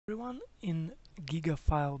Everyone, in Giga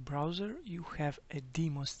file browser you have a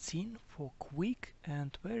demo scene for quick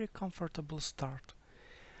and very comfortable start.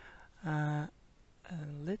 Uh,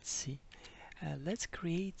 let's see. Let's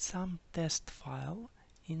create some test file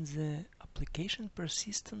in the application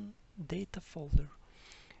persistent data folder.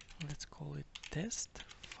 Let's call it test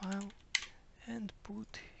file and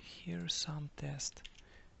put here some test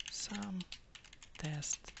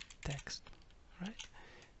text, right?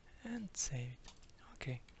 And save it.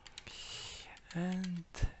 Okay. And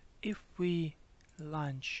if we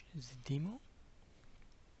launch the demo,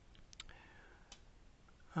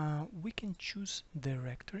 we can choose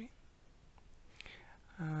directory.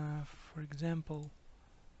 For example,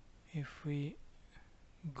 if we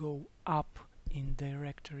go up in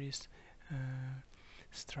directories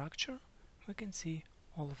structure, we can see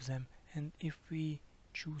all of them, and if we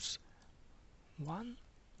choose one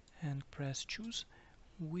and press choose,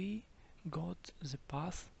 we got the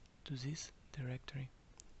path to this directory.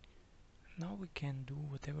 Now we can do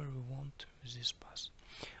whatever we want with this path.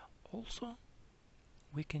 Also,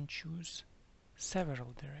 we can choose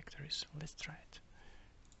several directories. Let's try it.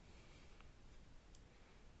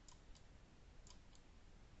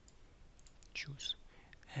 Choose,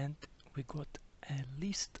 and we got a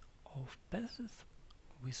list of paths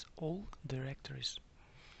with all directories.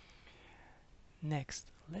 Next,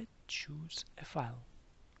 let's choose a file.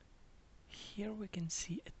 Here we can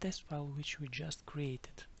see a test file which we just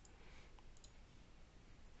created,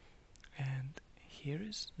 and here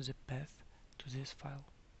is the path to this file,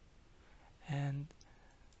 and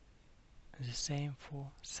the same for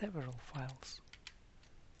several files.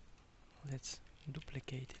 Let's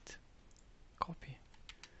duplicate it, copy.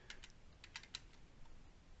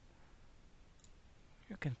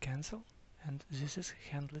 You can cancel, and this is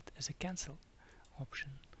handled as a cancel option.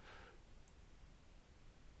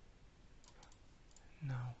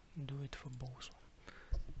 Now do it for both,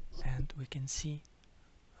 and we can see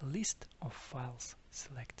a list of files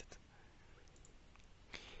selected.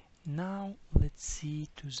 Now let's see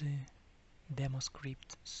to the demo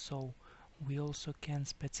script. So we also can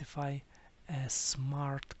specify a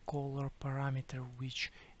smart color parameter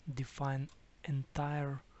which define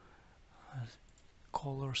entire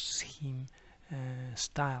color scheme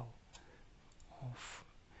style of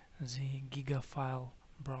the Giga file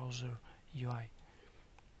browser UI.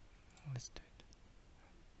 Let's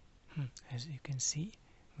do it. As you can see,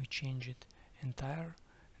 we changed entire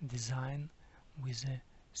design with a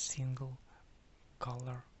single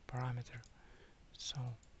color parameter, so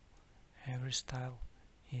every style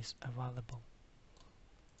is available.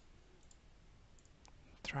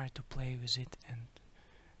 Try to play with it and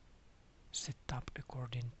set up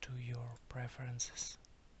according to your preferences,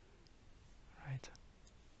 right?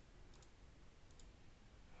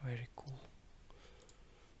 Very cool.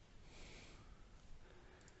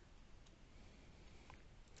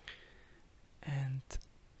 And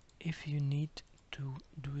if you need to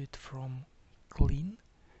do it from clean,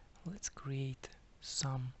 let's create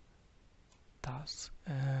some tasks,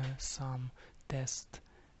 some test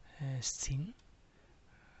scene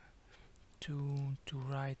to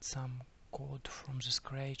write some code from the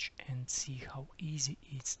scratch and see how easy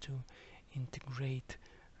it is to integrate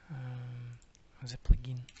the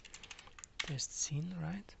plugin. Test scene,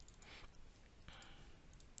 right?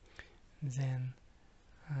 Then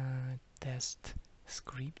test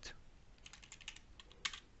script.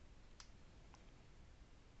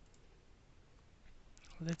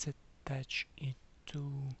 Let's attach it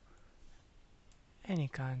to any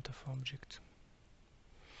kind of object.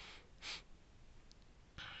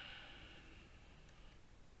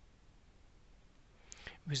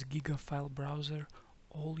 With Giga file browser,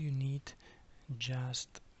 all you need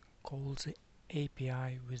just call the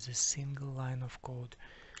API with a single line of code.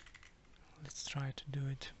 Let's try to do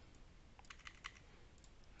it.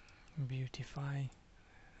 Beautify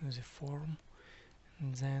the form,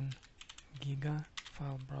 and then Giga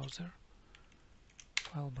file browser.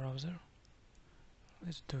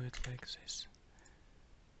 Let's do it like this.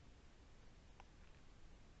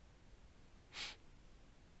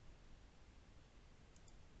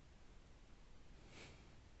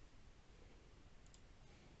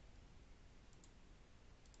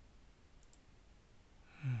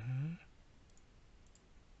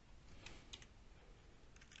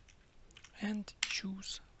 And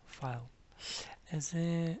choose file. As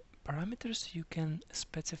a parameters, you can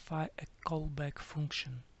specify a callback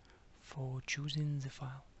function for choosing the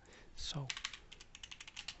file. So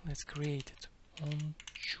let's create it on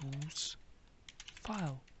choose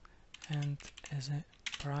file, and as a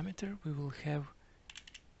parameter we will have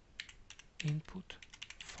input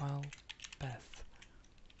file path.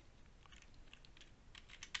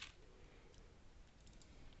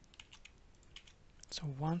 So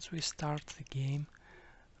once we start the game,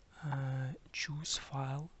 choose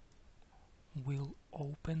file will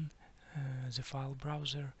open the file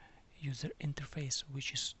browser user interface,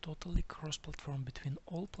 which is totally cross-platform between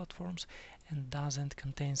all platforms and doesn't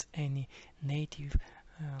contains any native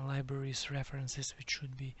libraries references which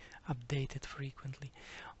should be updated frequently.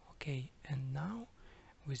 Okay, and now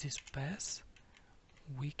with this path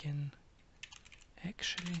we can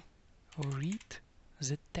actually read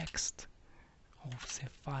the text of the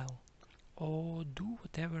file or do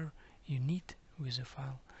whatever you need with the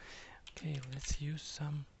file. Okay, let's use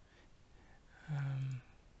some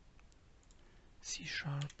C#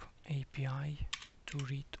 API to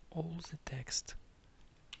read all the text.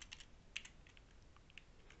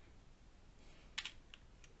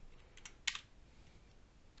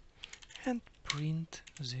 And print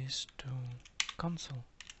this to console.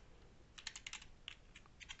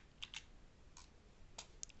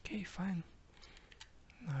 Okay, fine.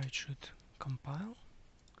 Now it should compile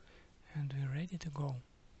and we're ready to go.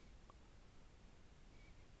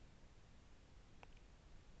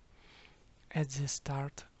 At the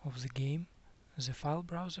start of the game, the file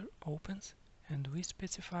browser opens and we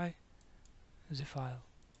specify the file.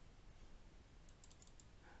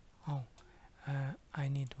 Oh, I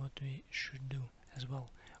need what we should do as well.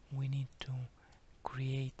 We need to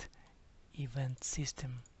create event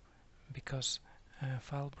system because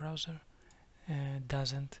file browser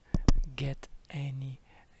doesn't get any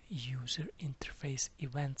user interface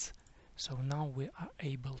events. So now we are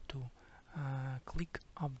able to click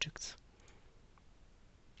objects.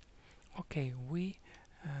 Okay, we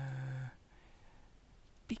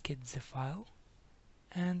picked the file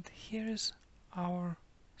and here is our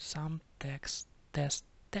some test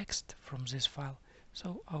text from this file.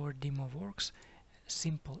 So our demo works,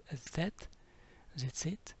 simple as that. That's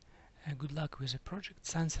it. Good luck with the project.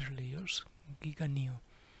 Sincerely yours, Giga Neo.